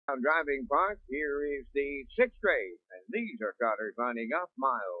Charlottetown Driving Park. Here is the sixth race, and these are starters lining up.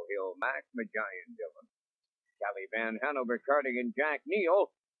 Mile Hill Max, Giant Dylan, Kelly Van Hanover, Cardigan Jack,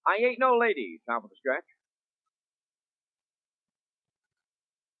 Neal. I Ain't No Lady, top of the stretch.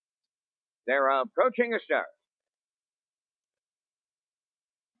 They're approaching a start.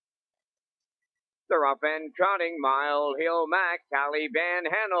 They're up and trotting. Mile Hill Mac, Callie Van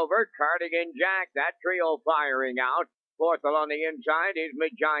Hanover, Cardigan Jack. That trio firing out. Fourth along the inside is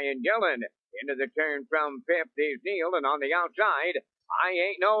Giant Dylan. Into the turn from fifth is Neal, and on the outside, I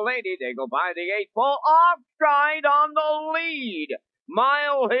Ain't No Lady. They go by the eighth pole, off stride on the lead.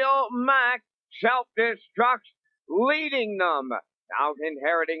 Mile Hill Mac self-destructs, leading them. Now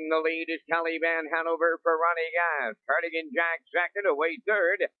inheriting the lead is Kelly Van Hanover for Ronnie Gas. Cardigan Jack second, away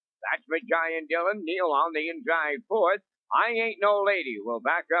third. That's Giant Dylan. Neal on the inside fourth. I Ain't No Lady will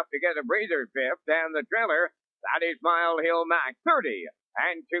back up to get a breather fifth, and the trailer, that is Mile Hill Mac 30.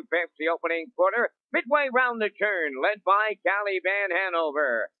 And 2/5 the opening quarter. Midway round the turn, led by Callie Van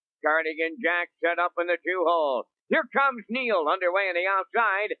Hanover. Cardigan Jack set up in the two-hole. Here comes Neal underway on the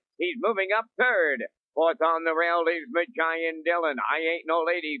outside. He's moving up third. Fourth on the rail is Giant Dylan. I Ain't No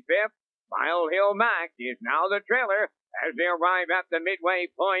Lady fifth. Mile Hill Mac is now the trailer. As they arrive at the midway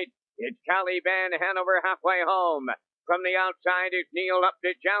point, it's Callie Van Hanover halfway home. From the outside is Neal up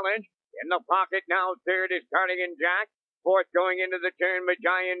to challenge. In the pocket now, third is Cardigan Jack. Fourth going into the turn,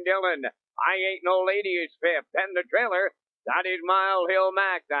 Giant Dylan. I Ain't No Lady is fifth. And the trailer, that is Mile Hill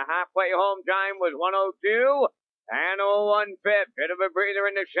Mac. The halfway home time was 1:02 and 1/5. Bit of a breather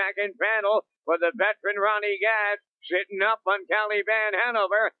in the second panel for the veteran Ronnie Gas, sitting up on Callie Van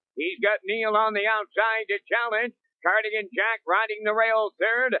Hanover. He's got Neal on the outside to challenge. Cardigan Jack riding the rail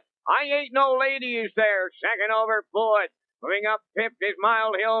third. I Ain't No Lady is there, second over fourth. Moving up fifth is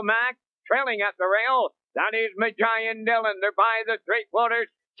Mile Hill Mac. Trailing at the rail, that is Giant Dylan. They're by the three-quarters.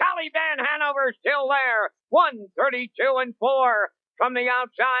 Callie Van Hanover still there. 1:32 and 4 from the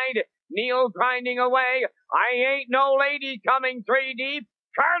outside. Neal grinding away. I Ain't No Lady coming three deep.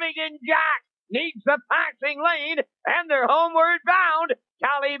 Cardigan Jack needs the passing lead, and they're homeward bound.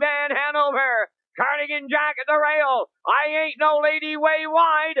 Callie Van Hanover. Cardigan Jack at the rail. I Ain't No Lady way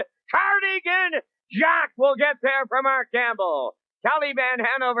wide. Cardigan Jack will get there from Mark Campbell. Callie Van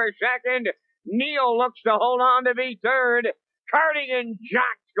Hanover second. Neal looks to hold on to be third. Cardigan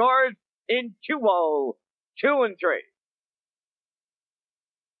Jack scores in 2-0, 2 and 3.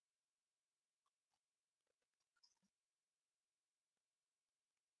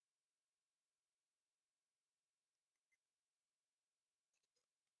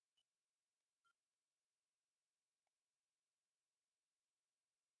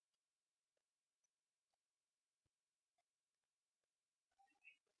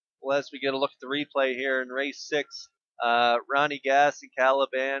 Well, as we get a look at the replay here in race 6, Ronnie Gas and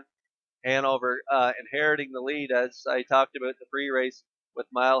Caliban Hanover inheriting the lead. As I talked about in the pre-race with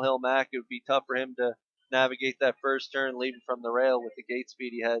Mile Hill Mac, it would be tough for him to navigate that first turn leaving from the rail with the gate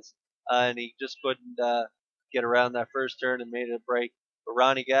speed he has, and he just couldn't get around that first turn and made it a break. But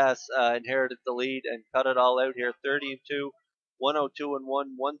Ronnie Gas inherited the lead and cut it all out here, 30 and 2, 102 and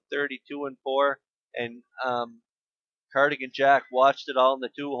 1, 132 and 4, and Cardigan Jack watched it all in the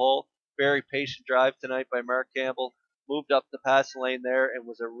two-hole. Very patient drive tonight by Mark Campbell. Moved up the passing lane there and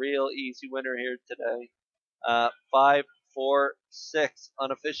was a real easy winner here today. 5, 4, 6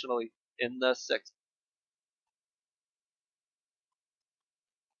 unofficially in the sixth.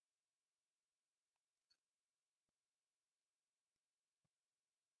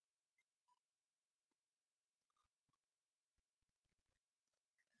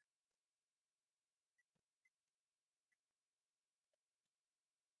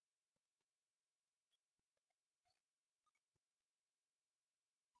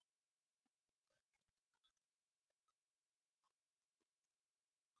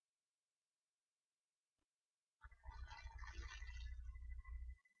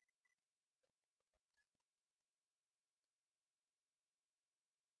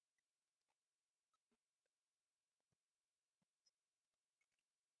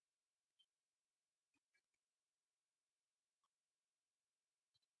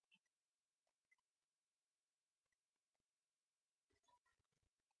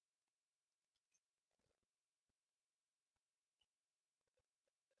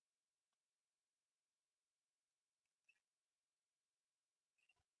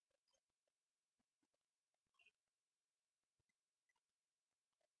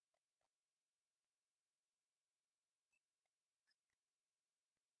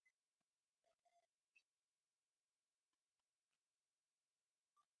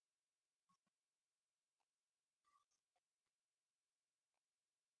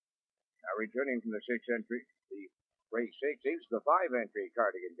 Now returning from the 6th entry, the race 6 is the 5 entry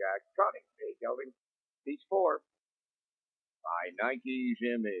Cardigan Jack. Trotting, hey, Kelvin. He's 4 by Nike's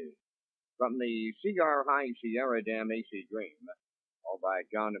Image. From the CR High Sierra Dam AC Dream, all by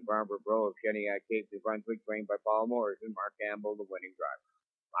John and Barbara Bro of Shediac Cape, New Brunswick, trained by Paul Morrison, Mark Campbell, the winning driver.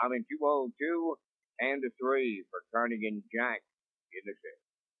 Mile in 2:02 and a 3 for Cardigan Jack in the 6th.